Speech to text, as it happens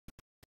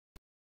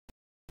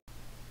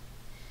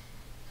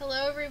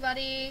Hello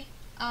everybody!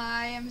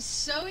 I am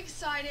so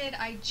excited.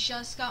 I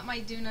just got my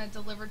Doona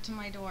delivered to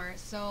my door,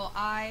 so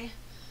I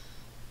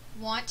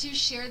want to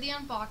share the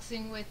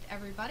unboxing with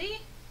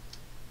everybody.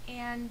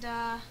 And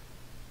yeah,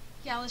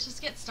 let's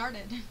just get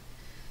started.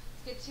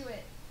 Let's get to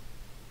it.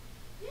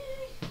 Yay!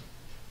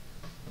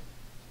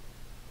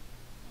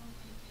 Oh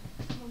my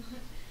goodness. Hold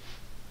on.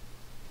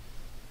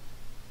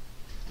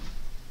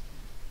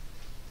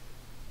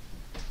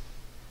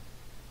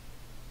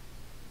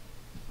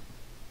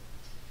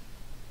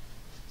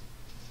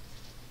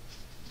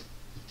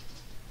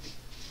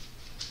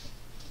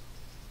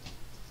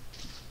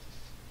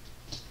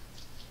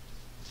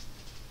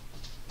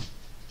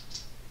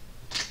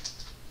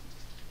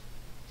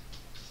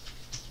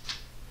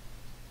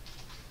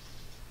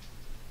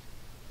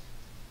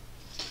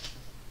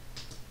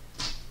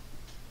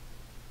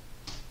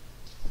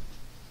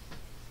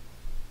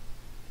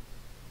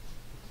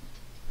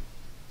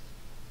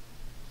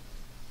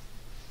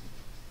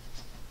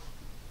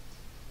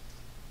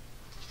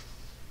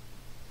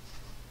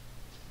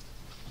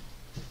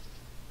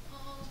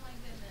 Oh my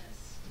goodness.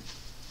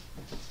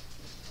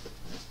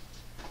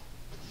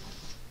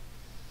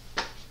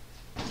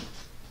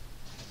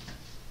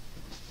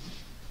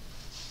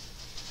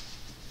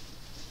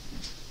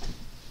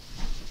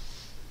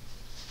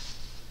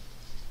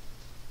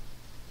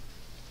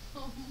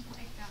 Oh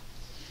my god.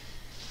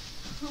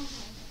 Oh my god.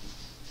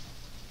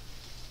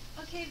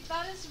 Okay,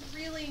 that is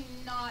really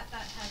not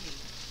that heavy.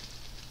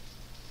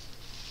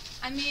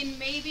 I mean,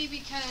 maybe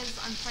because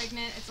I'm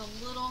pregnant, it's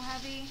a little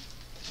heavy.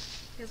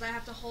 Because I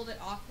have to hold it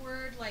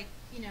awkward, like,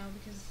 you know,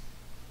 because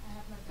I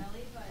have my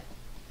belly, but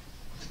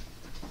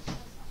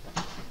that's not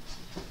bad.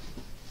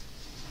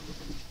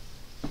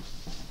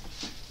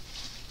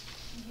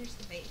 And here's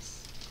the base.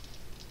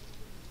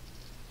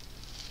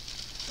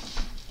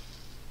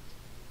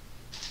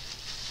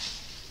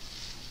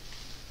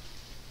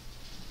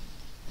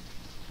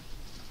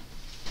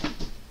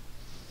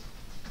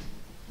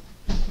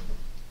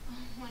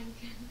 Oh my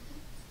goodness.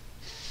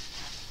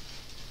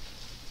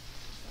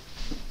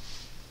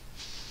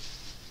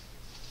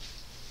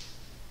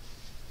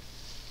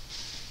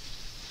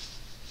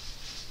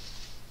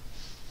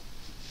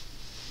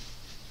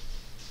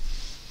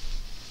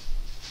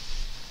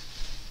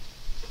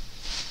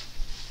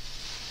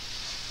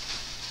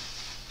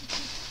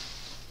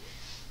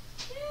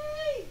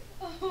 Yay!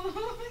 Oh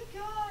my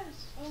gosh!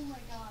 Oh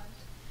my gosh.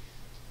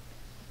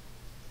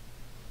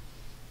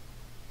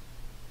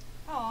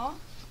 Aw.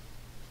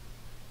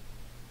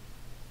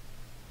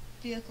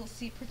 Vehicle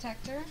seat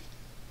protector.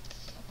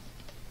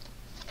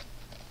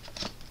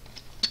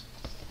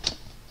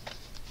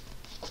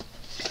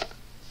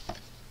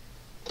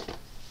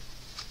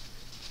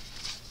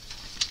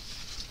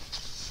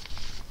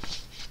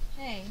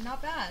 Hey,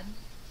 not bad.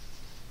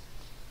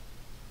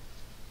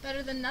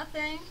 Better than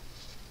nothing.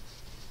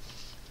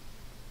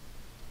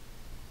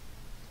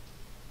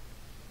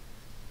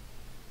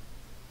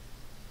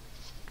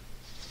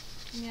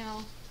 You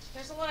know,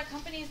 there's a lot of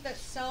companies that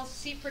sell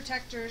seat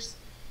protectors.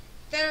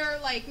 They're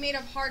like made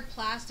of hard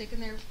plastic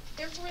and they're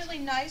really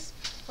nice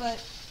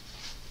but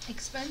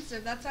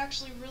expensive. That's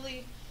actually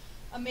really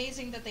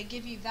amazing that they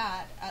give you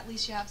that. At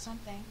least you have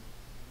something.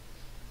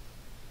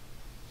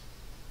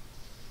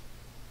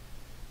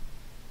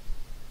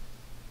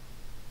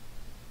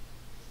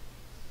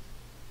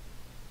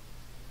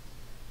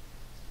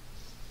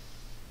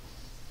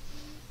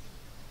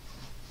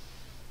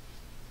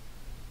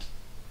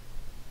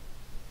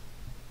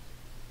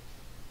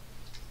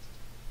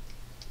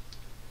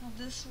 Well,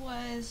 this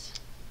was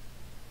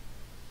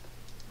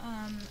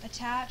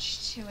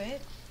attached to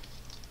it.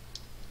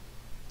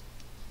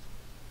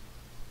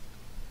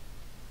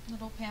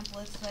 Little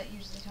pamphlets that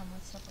usually come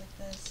with stuff like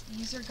this.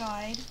 User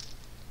guide.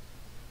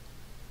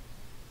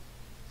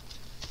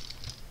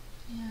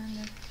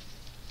 And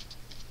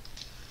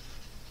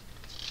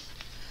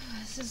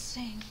this is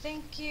saying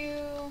thank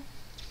you.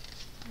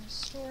 There's a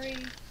story.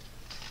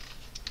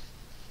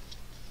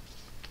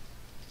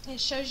 It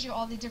shows you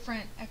all the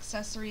different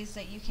accessories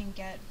that you can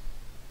get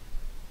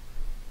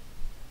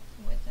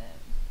with it.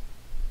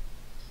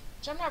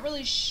 Which I'm not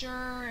really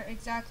sure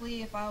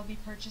exactly if I'll be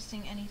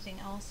purchasing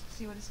anything else. Let's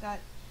see what it's got.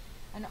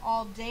 An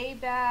all-day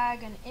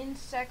bag, an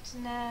insect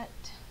net.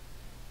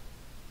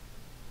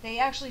 They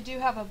actually do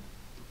have a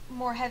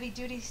more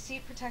heavy-duty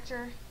seat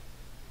protector.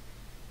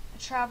 A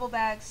travel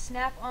bag,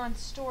 snap-on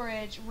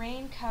storage,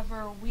 rain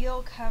cover,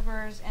 wheel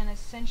covers, and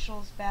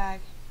essentials bag.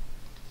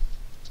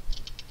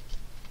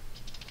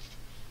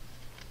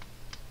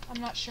 I'm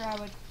not sure I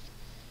would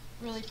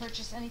really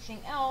purchase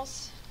anything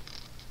else.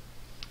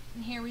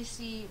 And here we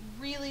see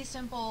really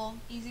simple,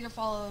 easy to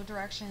follow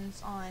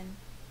directions on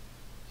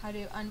how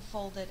to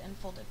unfold it and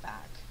fold it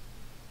back.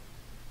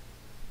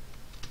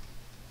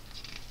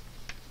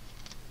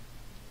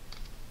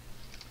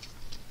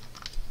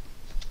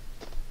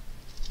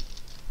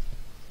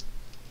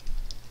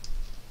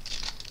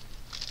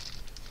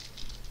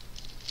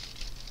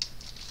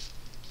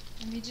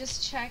 Let me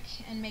just check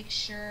and make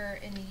sure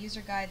in the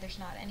user guide there's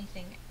not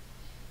anything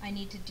I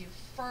need to do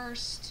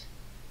first.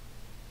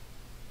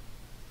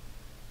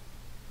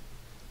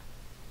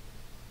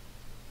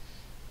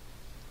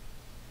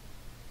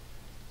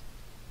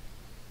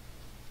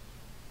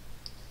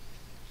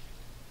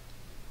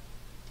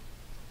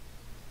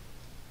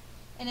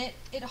 And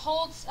it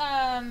holds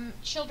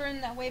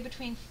children that weigh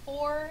between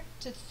 4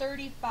 to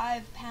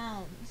 35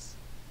 pounds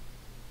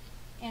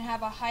and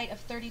have a height of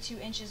 32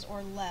 inches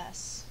or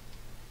less.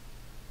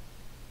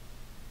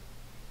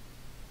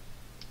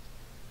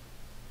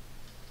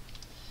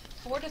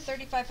 Four to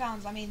 35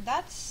 pounds. I mean,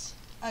 that's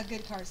a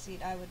good car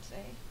seat, I would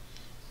say.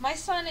 My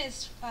son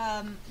is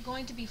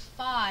going to be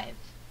 5.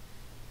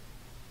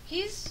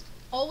 He's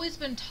always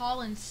been tall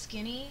and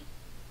skinny,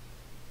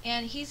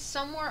 and he's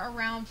somewhere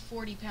around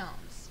 40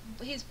 pounds.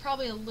 He's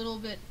probably a little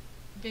bit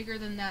bigger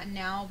than that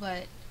now,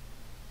 but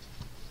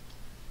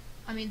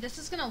I mean, this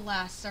is going to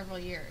last several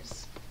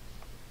years.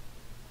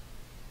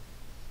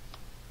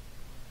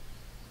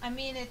 I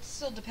mean, it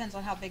still depends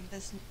on how big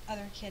this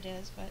other kid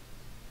is, but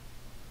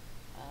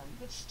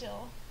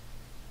still,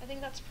 I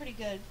think that's pretty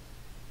good.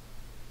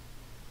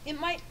 It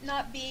might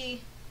not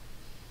be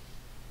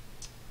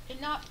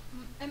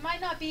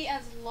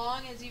as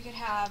long as you could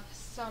have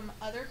some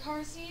other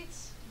car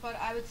seats, but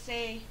I would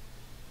say,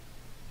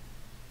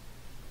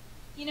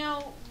 you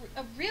know,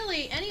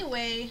 really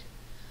anyway,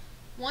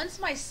 once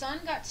my son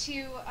got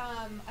to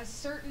a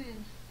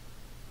certain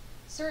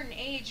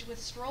age with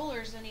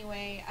strollers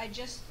anyway, I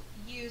just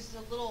used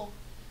the little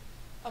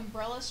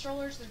umbrella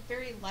strollers. They're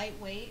very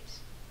lightweight.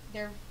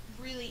 They're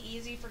really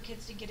easy for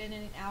kids to get in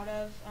and out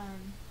of.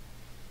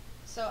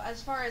 So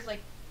as far as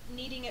like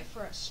needing it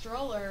for a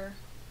stroller,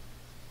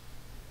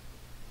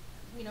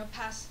 you know,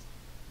 past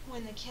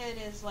when the kid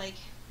is like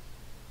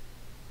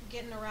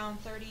getting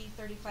around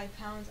 30-35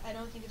 pounds, I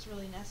don't think it's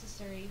really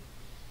necessary.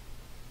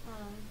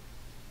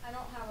 I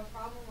don't have a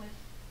problem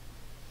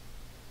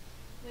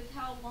with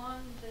how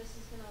long this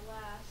is going to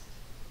last.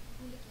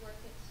 I think it's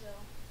worth it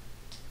still.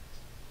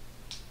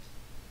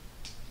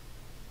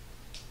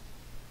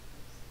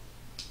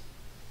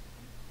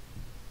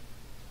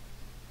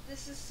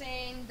 This is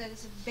saying that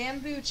it's a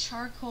bamboo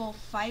charcoal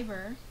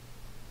fiber.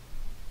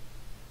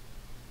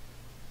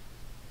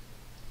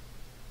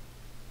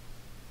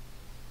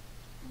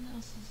 What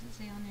else does it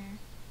say on there?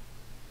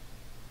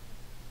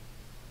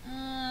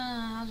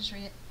 I'll just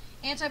read it.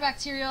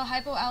 Antibacterial,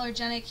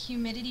 hypoallergenic,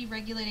 humidity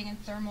regulating, and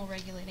thermal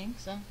regulating.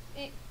 So,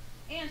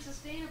 and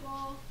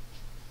sustainable.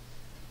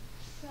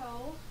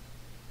 So,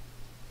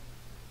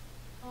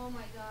 oh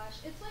my gosh,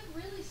 it's like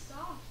really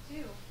soft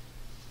too.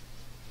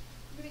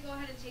 I'm going to go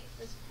ahead and take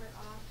this part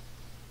off.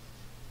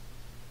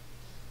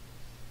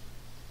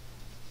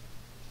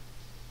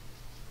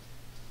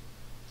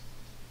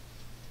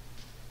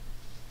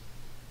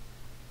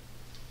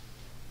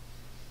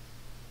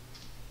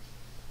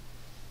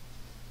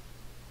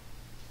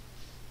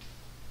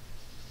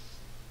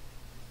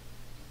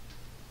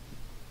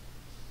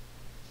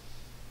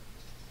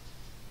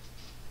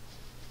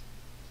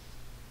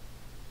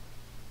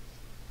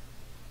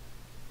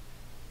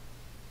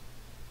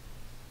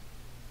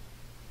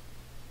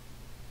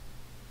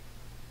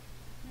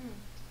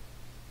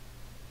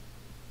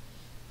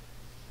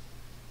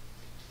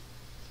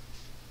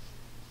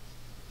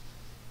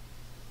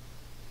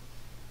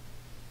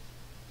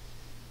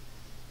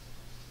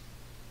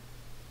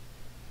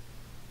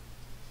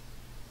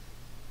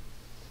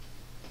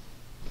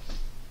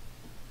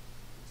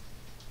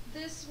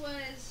 This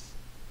was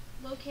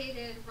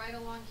located right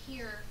along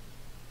here,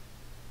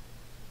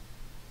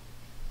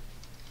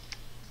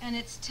 and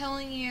it's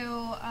telling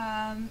you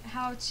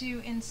how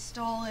to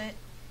install it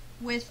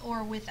with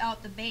or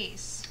without the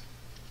base.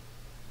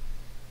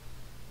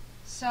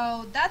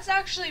 So that's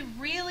actually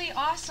really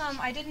awesome.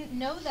 I didn't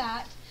know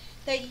that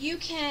you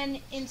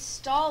can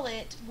install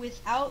it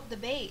without the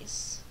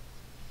base.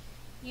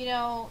 You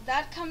know,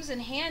 that comes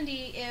in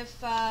handy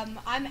if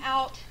I'm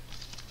out,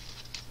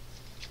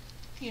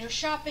 you know,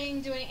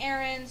 shopping, doing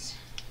errands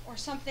or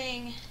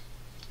something,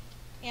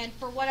 and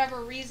for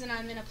whatever reason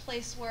I'm in a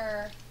place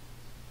where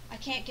I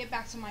can't get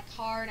back to my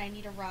car and I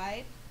need a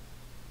ride.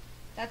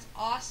 That's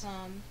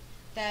awesome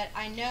that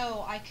I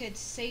know I could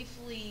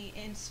safely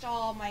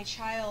install my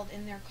child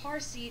in their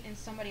car seat in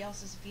somebody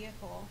else's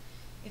vehicle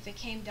if it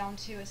came down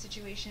to a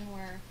situation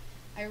where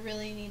I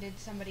really needed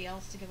somebody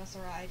else to give us a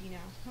ride. You know,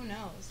 who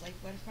knows, like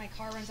what if my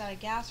car runs out of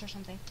gas or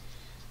something.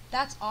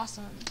 That's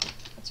awesome.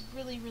 That's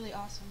really, really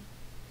awesome.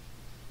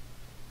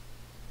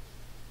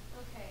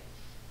 Okay.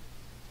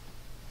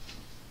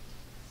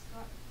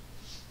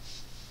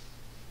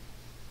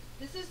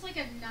 This is like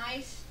a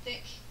nice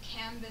thick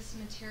canvas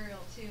material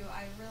too.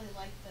 I really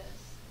like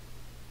this.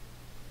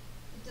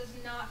 It does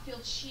not feel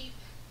cheap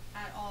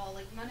at all.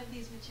 Like none of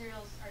these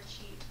materials are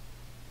cheap.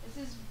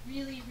 This is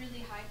really,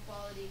 really high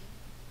quality.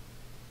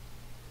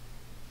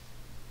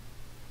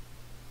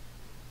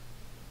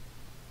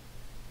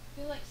 I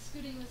feel like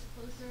scooting this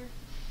closer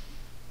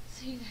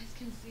so you guys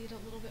can see it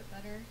a little bit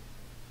better.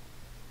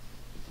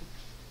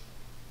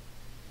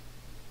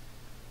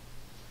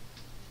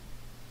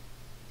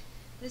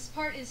 This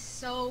part is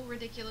so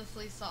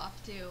ridiculously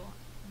soft too.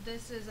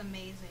 This is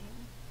amazing.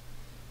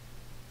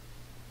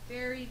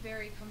 Very,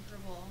 very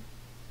comfortable.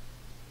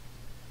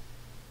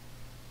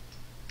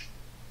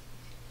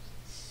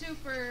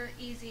 Super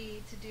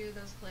easy to do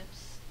those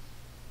clips.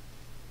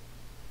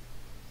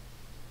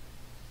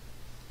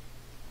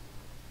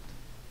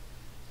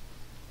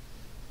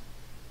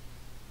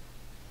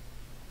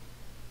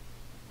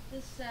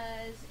 this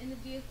says, in the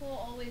vehicle,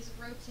 always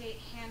rotate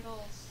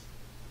handles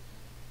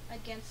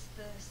against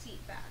the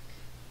seat back.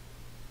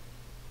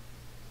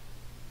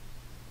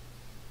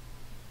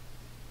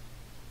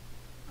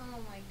 Oh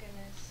my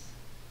goodness.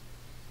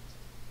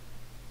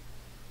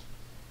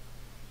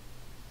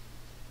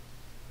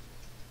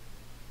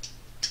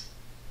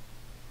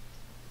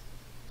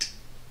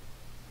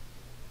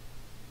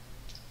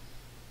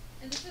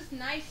 And this is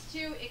nice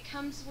too. It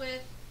comes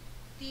with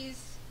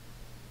these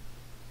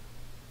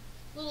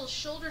little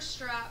shoulder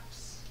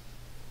straps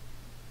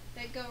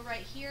that go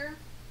right here.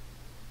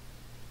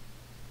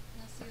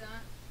 You'll see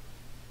that.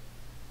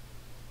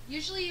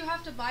 Usually you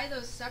have to buy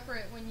those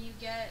separate when you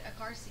get a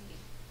car seat.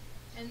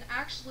 And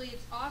actually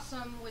it's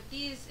awesome with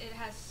these, it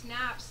has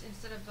snaps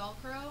instead of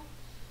Velcro,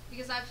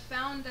 because I've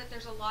found that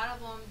there's a lot of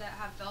them that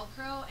have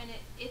Velcro and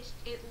it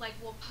like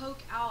will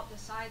poke out the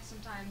sides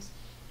sometimes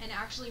and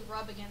actually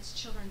rub against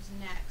children's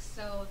necks.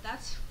 So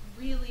that's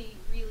really,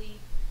 really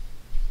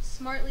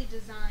smartly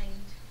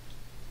designed.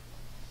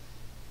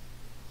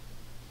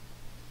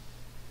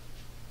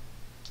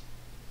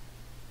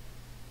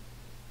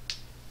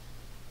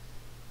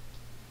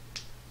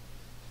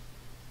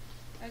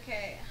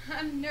 Okay,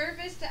 I'm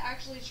nervous to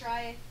actually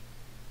try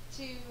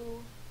to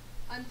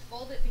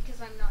unfold it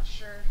because I'm not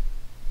sure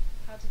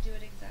how to do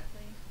it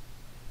exactly.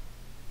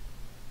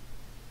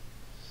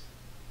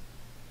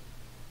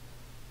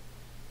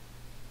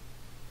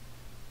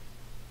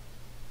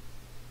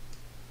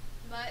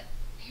 But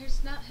here's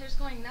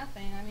going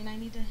nothing. I mean, I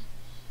need to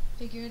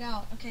figure it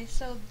out. Okay,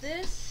 so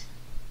this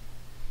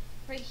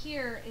right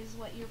here is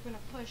what you're going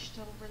to push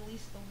to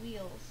release the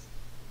wheels.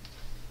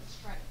 Let's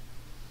try it.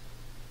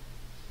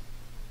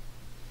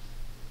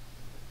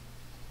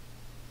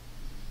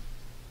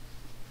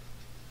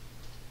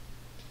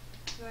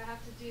 Do I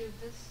have to do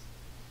this?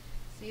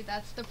 See,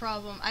 that's the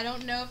problem. I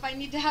don't know if I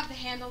need to have the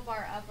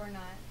handlebar up or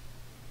not.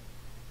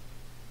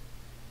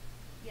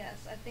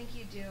 Yes, I think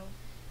you do.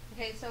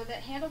 Okay, so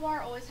that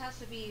handlebar always has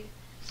to be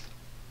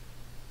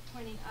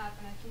pointing up,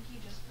 and I think you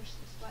just push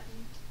this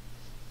button.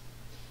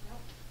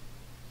 Nope.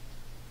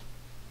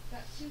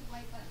 Got two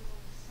white buttons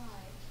on the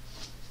side.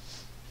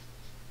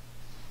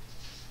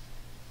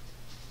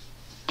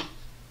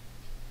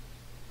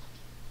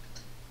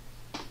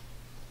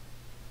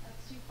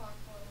 That's too far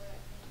forward,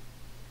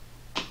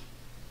 I think.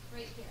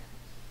 Right here.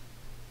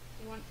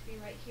 You want it to be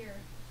right here.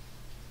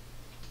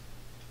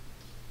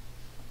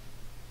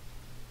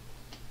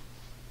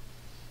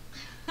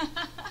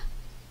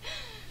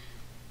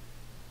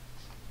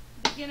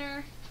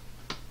 Beginner.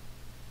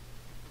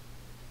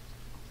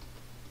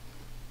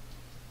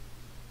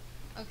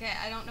 Okay,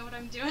 I don't know what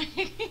I'm doing.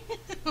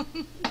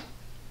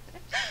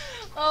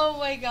 Oh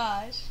my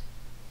gosh.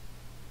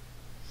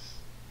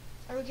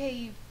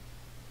 Okay,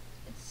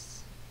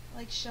 it's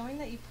like showing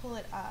that you pull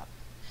it up.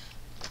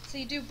 So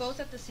you do both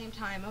at the same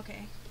time.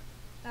 Okay,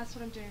 that's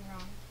what I'm doing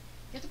wrong.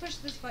 You have to push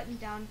this button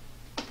down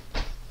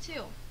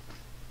too.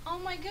 Oh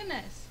my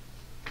goodness.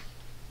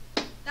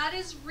 That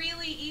is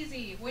really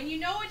easy. When you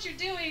know what you're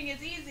doing,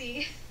 it's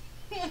easy.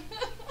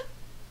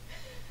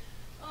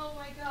 Oh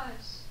my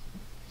gosh.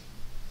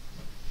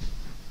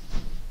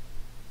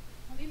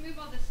 Let me move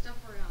all this stuff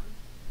around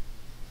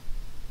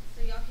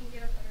so y'all can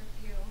get a better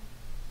view.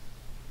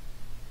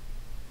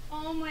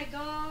 Oh my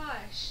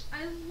gosh.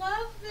 I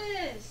love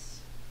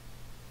this.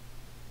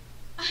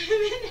 I'm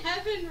in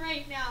heaven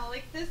right now.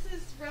 Like, this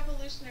is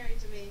revolutionary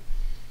to me.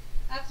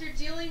 After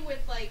dealing with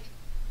like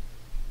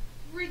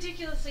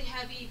ridiculously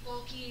heavy,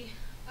 bulky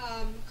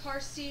car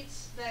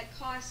seats that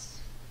cost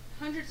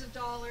hundreds of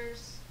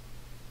dollars,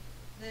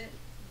 that,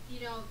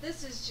 you know,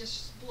 this is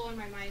just blowing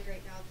my mind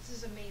right now. This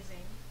is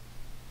amazing.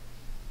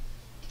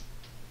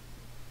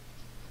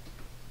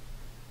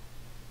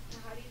 Now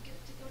how do you get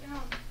it to go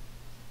down?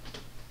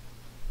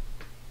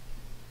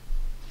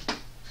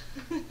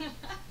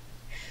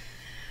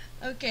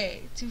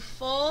 Okay, to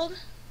fold,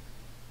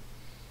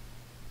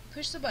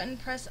 push the button,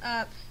 press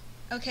up.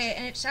 Okay,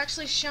 and it's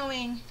actually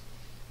showing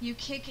you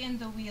kick in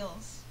the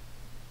wheels.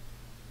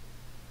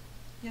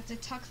 You have to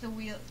tuck the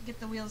wheel, get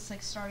the wheels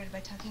like started by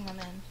tucking them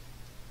in.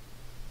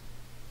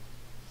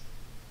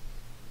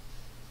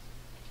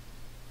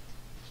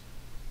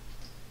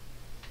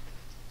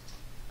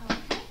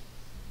 Okay.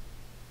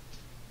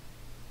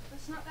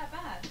 That's not that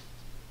bad.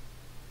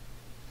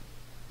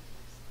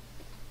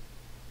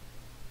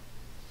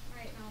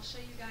 Alright, now I'll show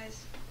you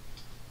guys.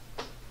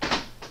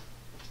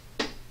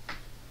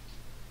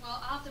 Well,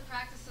 I'll have to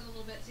practice it a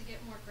little bit to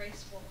get more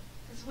graceful.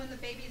 Because when the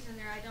baby's in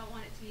there, I don't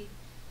want it to be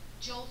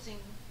jolting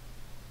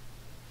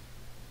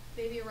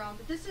baby around.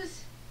 But this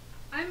is,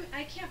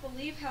 I can't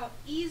believe how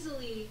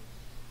easily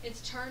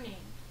it's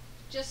turning.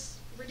 Just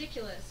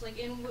ridiculous. Like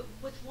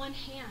with one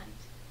hand,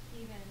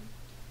 even.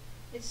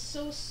 It's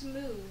so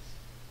smooth.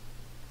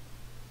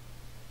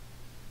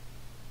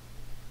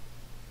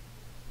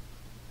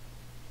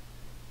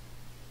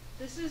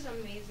 This is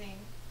amazing.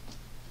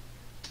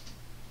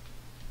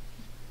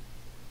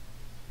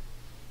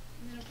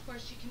 And then of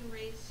course you can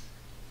raise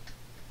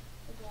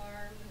the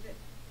bar, move it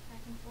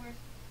back and forth.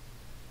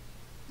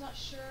 Not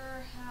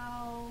sure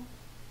how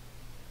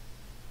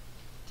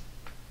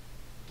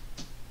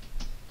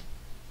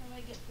do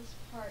I get this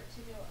part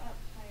to go up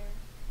higher.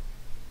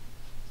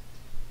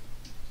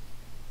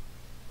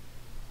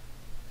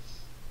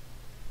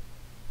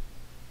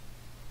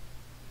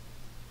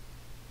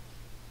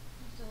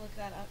 I have to look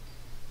that up.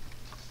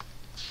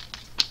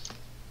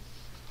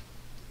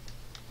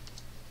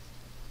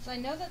 So I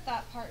know that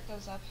that part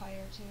goes up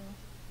higher too.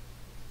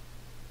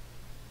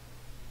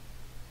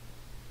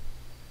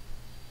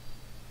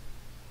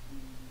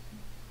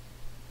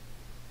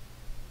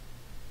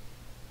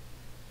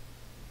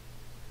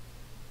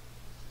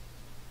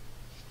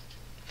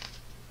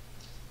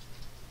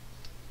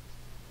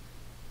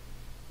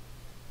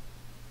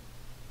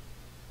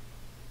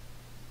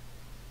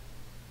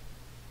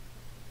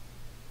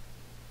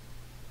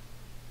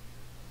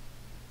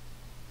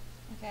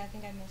 Okay, I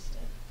think I missed it.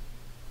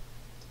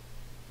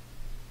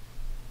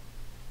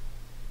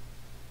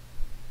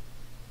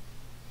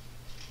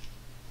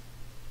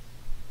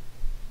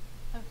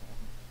 Okay.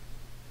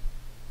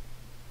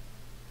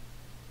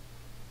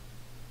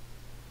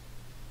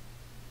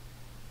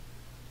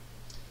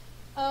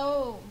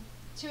 Oh,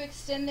 to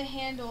extend the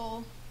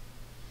handle,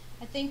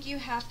 I think you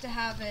have to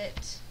have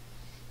it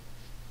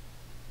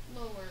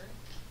lower.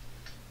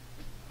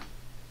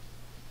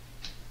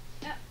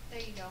 Yep,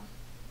 there you go.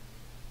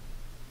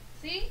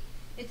 See?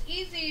 It's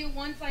easy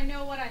once I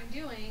know what I'm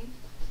doing.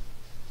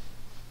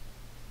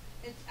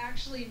 It's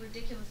actually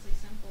ridiculously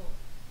simple.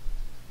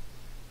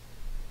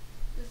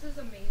 This is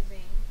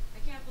amazing.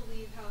 I can't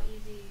believe how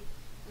easy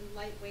and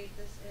lightweight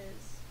this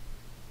is.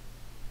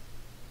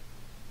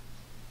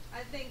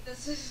 I think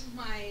this is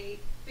my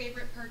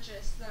favorite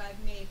purchase that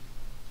I've made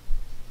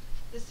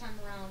this time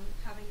around,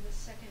 having this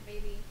second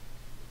baby.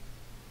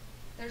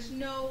 There's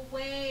no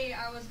way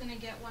I was going to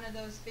get one of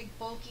those big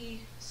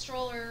bulky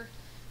stroller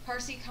car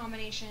seat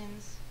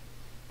combinations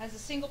as a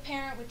single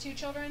parent with 2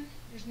 children.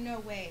 There's no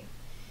way.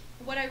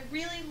 What I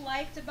really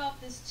liked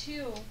about this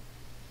too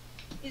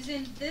is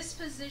in this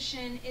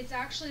position it's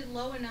actually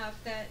low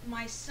enough that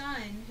my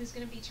son, who's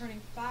going to be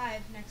turning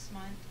 5 next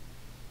month,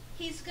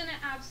 he's going to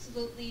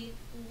absolutely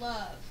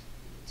love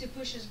to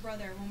push his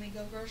brother when we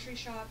go grocery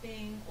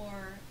shopping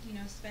or, you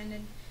know,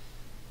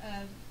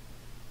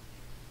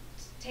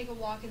 take a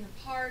walk in the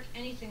park,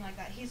 anything like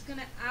that. He's going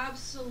to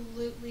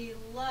absolutely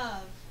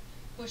love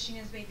pushing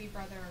his baby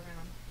brother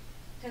around.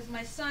 Because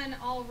my son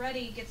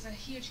already gets a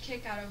huge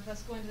kick out of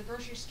us going to the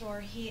grocery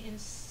store. He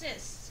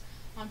insists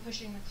on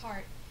pushing the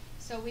cart.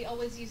 So we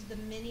always use the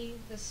mini,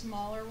 the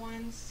smaller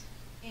ones,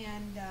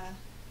 and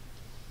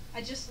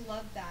I just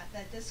love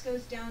that this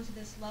goes down to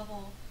this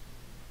level,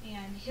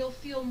 and he'll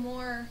feel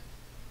more,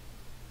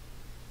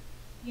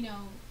 you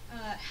know,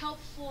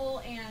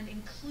 helpful and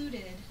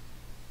included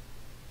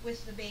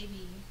with the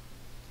baby,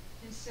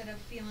 instead of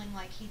feeling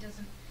like he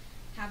doesn't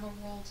have a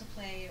role to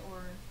play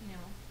or, you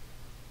know,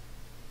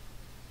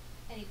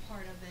 any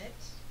part of it.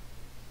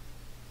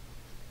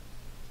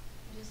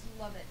 I just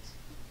love it.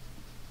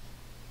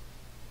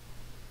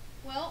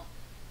 Well,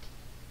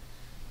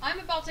 I'm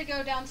about to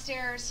go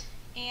downstairs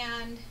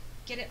and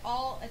get it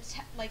all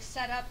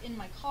set up in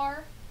my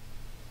car,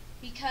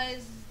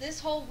 because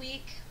this whole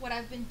week what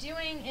I've been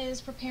doing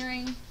is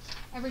preparing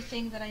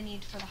everything that I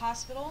need for the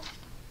hospital.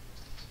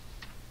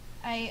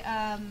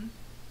 I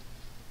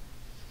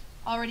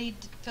already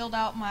filled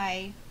out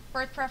my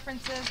birth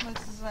preferences.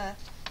 This is a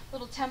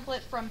little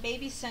template from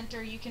Baby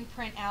Center you can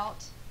print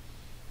out,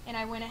 and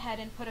I went ahead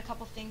and put a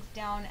couple things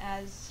down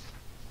as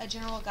a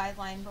general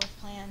guideline birth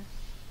plan.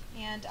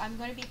 And I'm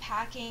going to be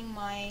packing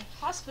my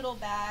hospital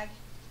bag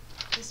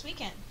this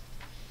weekend.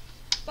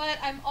 But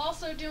I'm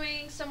also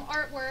doing some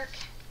artwork,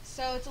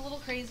 so it's a little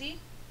crazy.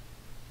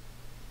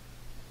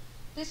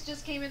 This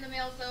just came in the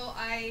mail, so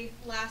I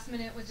last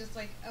minute was just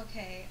like,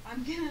 okay,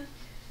 I'm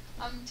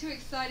too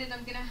excited,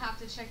 I'm gonna have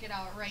to check it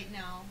out right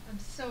now. I'm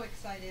so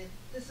excited.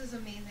 This is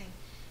amazing.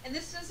 And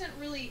this doesn't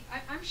really,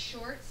 I'm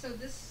short, so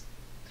this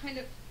kind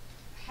of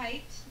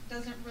height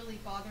doesn't really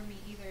bother me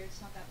either.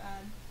 It's not that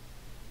bad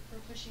for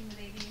pushing the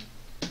baby.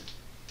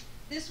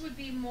 This would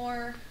be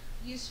more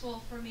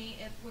useful for me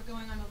if we're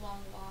going on a long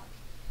walk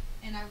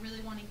and I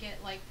really want to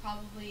get like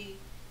probably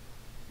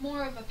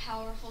more of a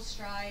powerful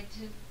stride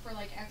for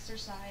like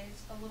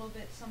exercise, a little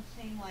bit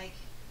something like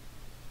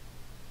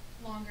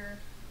longer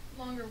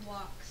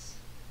walks.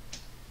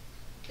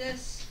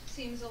 This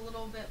seems a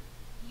little bit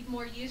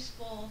more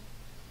useful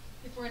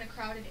if we're in a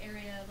crowded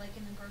area like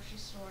in the grocery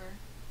store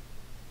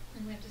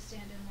and we have to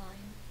stand in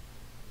line.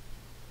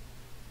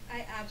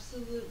 I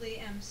absolutely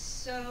am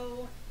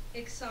so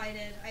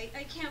excited.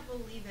 I can't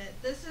believe it.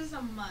 This is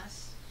a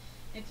must.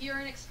 If you're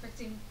an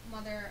expecting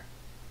mother,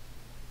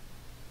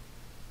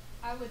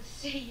 I would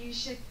say you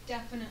should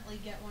definitely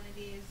get one of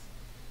these.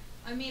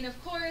 I mean,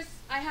 of course,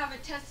 I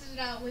haven't tested it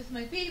out with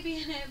my baby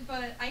in it,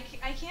 but I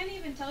can't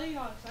even tell you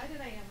how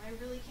excited I am. I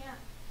really can't.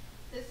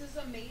 This is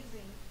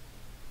amazing.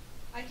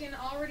 I can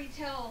already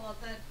tell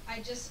that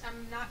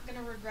I'm not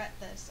going to regret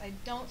this. I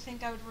don't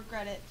think I would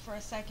regret it for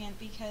a second,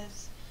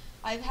 because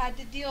I've had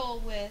to deal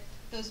with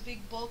those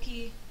big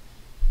bulky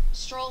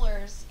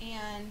strollers,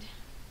 and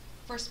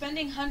for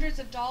spending hundreds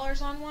of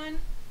dollars on one,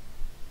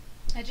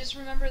 I just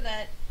remember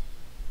that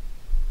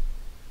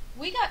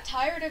we got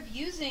tired of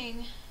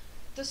using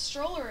the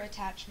stroller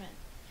attachment.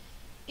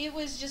 It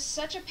was just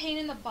such a pain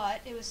in the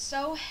butt. It was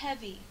so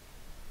heavy.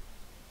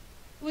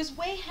 It was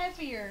way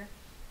heavier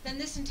than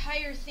this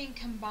entire thing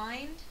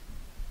combined,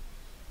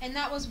 and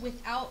that was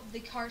without the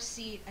car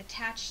seat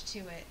attached to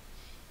it.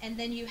 And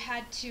then you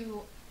had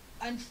to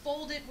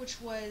unfold it,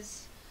 which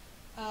was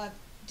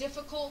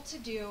difficult to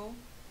do.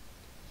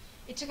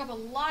 It took up a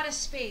lot of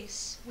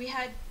space.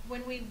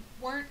 When we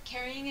weren't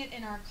carrying it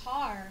in our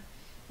car,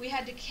 we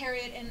had to carry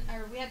it in,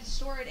 or we had to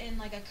store it in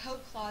like a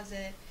coat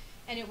closet,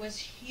 and it was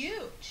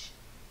huge.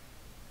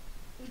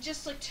 It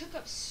just like took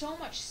up so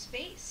much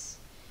space.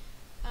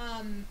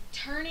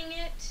 Turning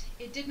it,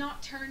 it did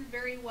not turn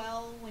very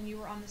well when you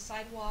were on the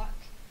sidewalk.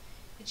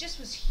 It just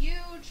was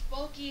huge,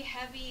 bulky,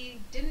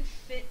 heavy, didn't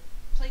fit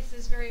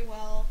places very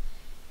well,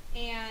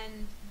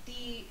 and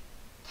the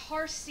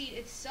car seat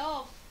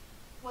itself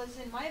was,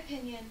 in my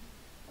opinion,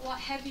 a lot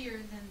heavier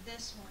than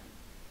this one.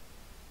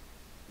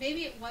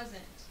 Maybe it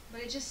wasn't,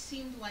 but it just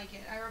seemed like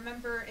it. I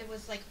remember it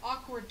was like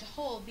awkward to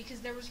hold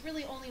because there was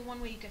really only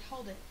one way you could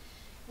hold it.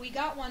 We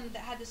got one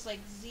that had this like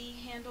Z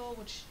handle,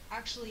 which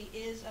actually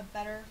is a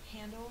better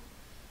handle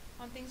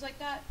on things like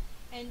that,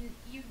 and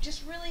you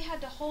just really had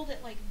to hold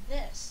it like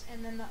this,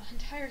 and then the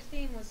entire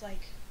thing was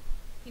like,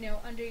 you know,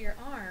 under your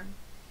arm,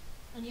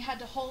 and you had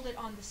to hold it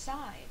on the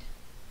side.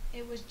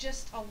 It was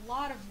just a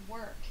lot of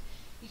work.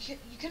 You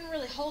couldn't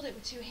really hold it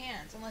with two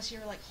hands unless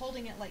you're like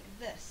holding it like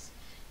this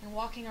and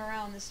walking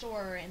around the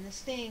store, and this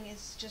thing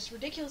is just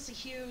ridiculously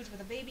huge with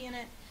a baby in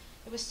it.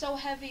 It was so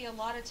heavy. A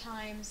lot of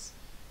times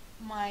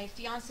my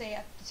fiance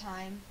at the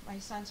time, my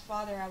son's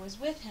father, I was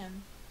with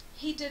him,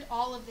 he did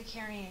all of the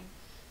carrying.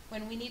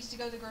 When we needed to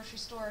go to the grocery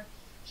store,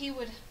 he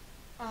would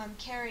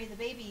carry the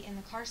baby in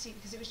the car seat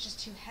because it was just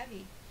too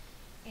heavy.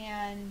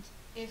 And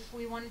if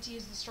we wanted to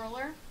use the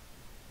stroller,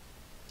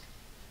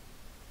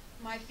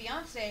 my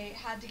fiance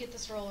had to get the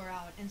stroller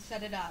out and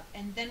set it up,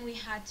 and then we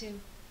had to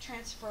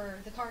transfer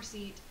the car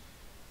seat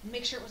and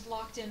make sure it was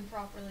locked in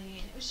properly,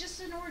 and it was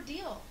just an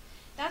ordeal.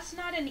 That's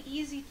not an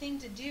easy thing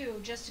to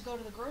do just to go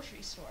to the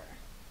grocery store.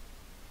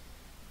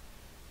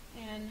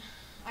 And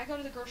I go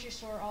to the grocery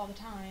store all the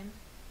time.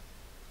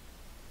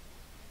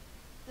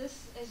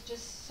 This is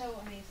just so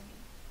amazing.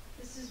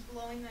 This is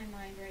blowing my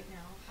mind right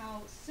now,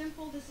 how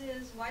simple this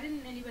is. Why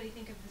didn't anybody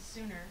think of this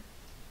sooner?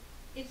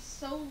 It's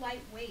so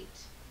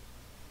lightweight.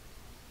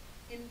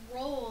 It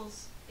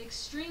rolls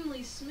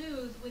extremely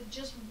smooth with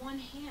just one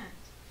hand.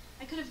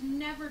 I could have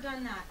never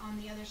done that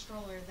on the other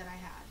stroller that I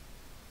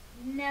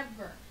had.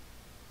 Never.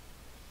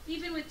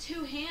 Even with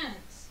two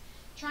hands,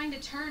 trying to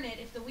turn it,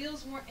 if the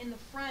wheels weren't in the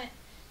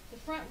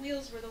front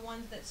wheels were the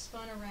ones that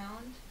spun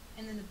around,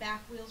 and then the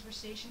back wheels were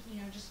stationed,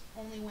 you know, just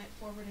only went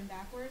forward and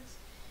backwards.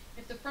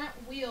 If the front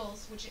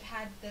wheels, which it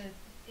had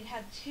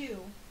two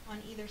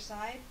on either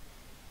side,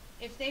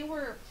 if they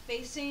were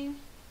facing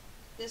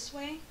this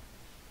way,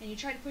 and you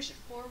tried to push it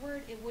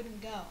forward, it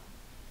wouldn't go.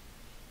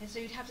 And so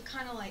you'd have to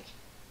kind of like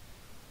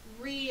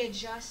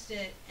readjust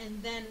it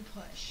and then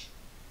push.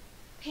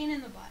 Pain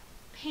in the butt.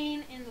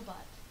 Pain in the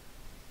butt.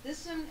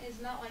 This one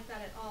is not like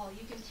that at all.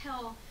 You can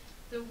tell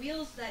the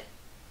wheels that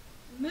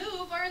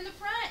move are in the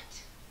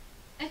front.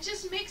 It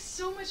just makes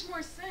so much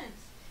more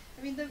sense.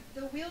 I mean,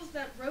 the wheels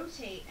that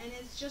rotate, and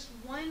it's just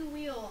one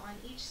wheel on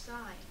each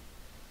side.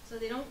 So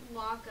they don't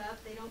lock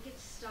up, they don't get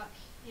stuck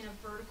in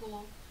a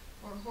vertical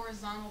or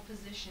horizontal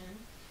position.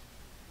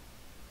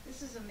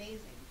 This is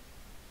amazing.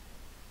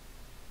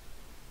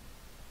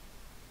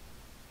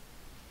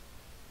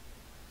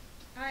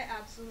 I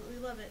absolutely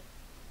love it.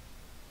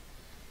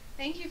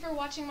 Thank you for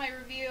watching my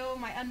review,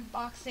 my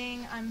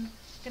unboxing. I'm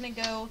going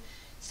to go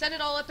set it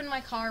all up in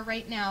my car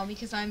right now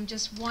because I'm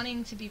just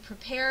wanting to be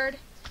prepared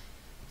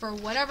for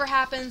whatever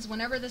happens.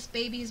 Whenever this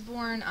baby's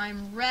born,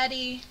 I'm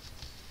ready,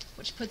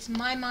 which puts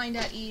my mind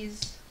at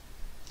ease.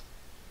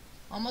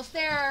 Almost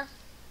there.